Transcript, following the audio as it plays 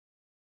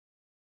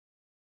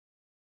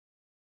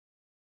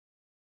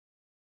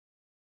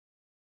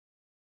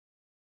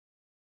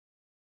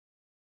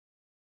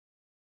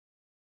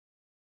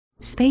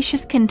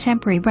spacious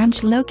contemporary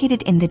ranch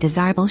located in the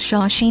desirable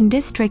Shawsheen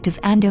district of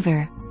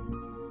Andover.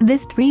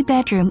 This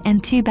 3-bedroom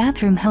and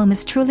 2-bathroom home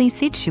is truly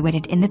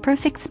situated in the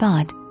perfect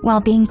spot,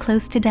 while being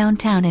close to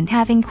downtown and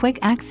having quick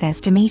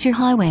access to major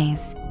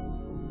highways.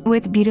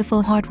 With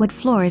beautiful hardwood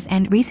floors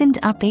and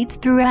recent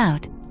updates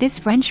throughout,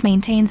 this ranch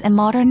maintains a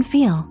modern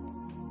feel.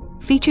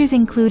 Features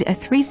include a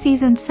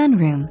 3-season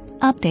sunroom,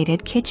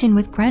 updated kitchen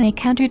with granite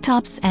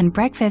countertops and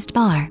breakfast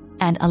bar,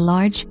 and a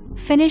large,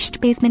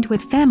 finished basement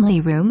with family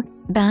room,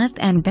 bath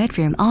and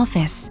bedroom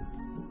office.